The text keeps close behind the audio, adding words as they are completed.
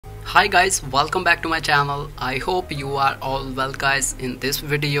Hi guys, welcome back to my channel. I hope you are all well guys. In this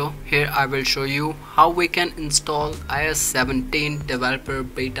video here I will show you how we can install iOS 17 developer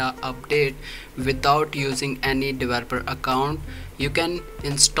beta update without using any developer account. You can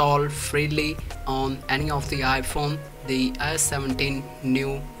install freely on any of the iPhone the iOS 17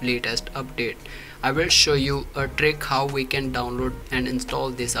 new latest update. I will show you a trick how we can download and install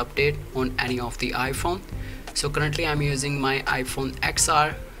this update on any of the iPhone. So currently I'm using my iPhone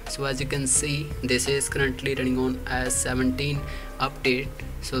XR. So as you can see, this is currently running on iOS 17 update,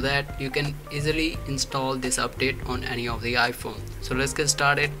 so that you can easily install this update on any of the iPhone. So let's get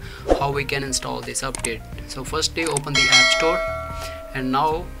started how we can install this update. So firstly open the App Store and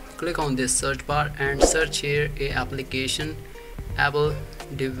now click on this search bar and search here a application Apple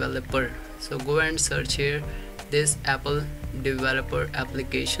developer. So go and search here this Apple developer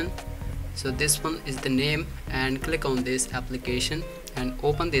application. So this one is the name, and click on this application and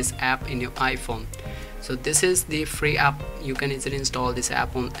open this app in your iPhone. So this is the free app. You can easily install this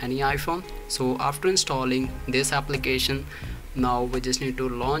app on any iPhone. So after installing this application, now we just need to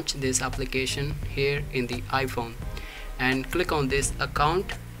launch this application here in the iPhone and click on this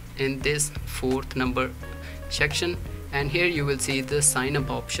account in this fourth number section, and here you will see the sign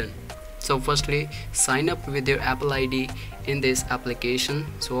up option. So firstly sign up with your Apple ID in this application.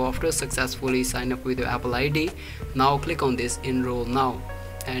 So after successfully sign up with your Apple ID, now click on this enroll now,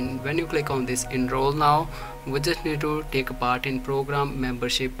 and when you click on this enroll now, we just need to take a part in program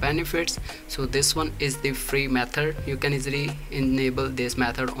membership benefits. So this one is the free method. You can easily enable this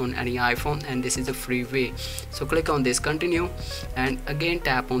method on any iPhone, and this is a free way. So click on this continue and again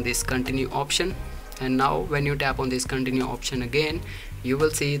tap on this continue option, and now when you tap on this continue option again, you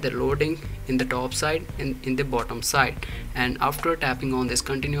will see the loading in the top side and in the bottom side, and after tapping on this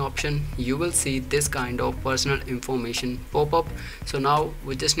continue option you will see this kind of personal information pop up. So now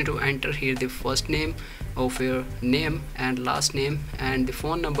we just need to enter here the first name of your name and last name and the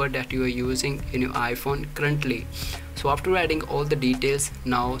phone number that you are using in your iPhone currently. So after adding all the details,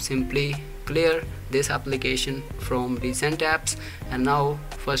 now simply clear this application from recent apps, and now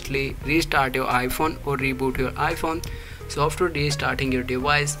firstly restart your iPhone or reboot your iPhone. So after restarting your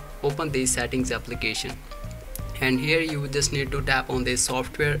device, open the settings application, and here you just need to tap on this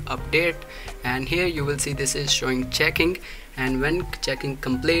software update, and here you will see this is showing checking, and when checking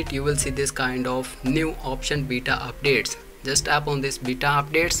complete you will see this kind of new option beta updates. Just tap on this beta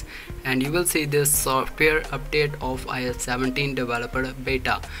updates and you will see this software update of iOS 17 developer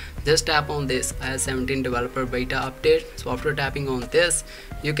beta. Just tap on this iOS 17 developer beta update. So after tapping on this,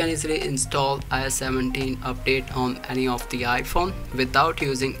 you can easily install iOS 17 update on any of the iPhone without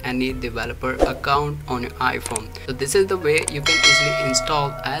using any developer account on your iPhone. So this is the way you can easily install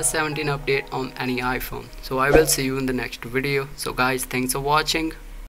iOS 17 update on any iPhone. So I will see you in the next video. So guys, thanks for watching.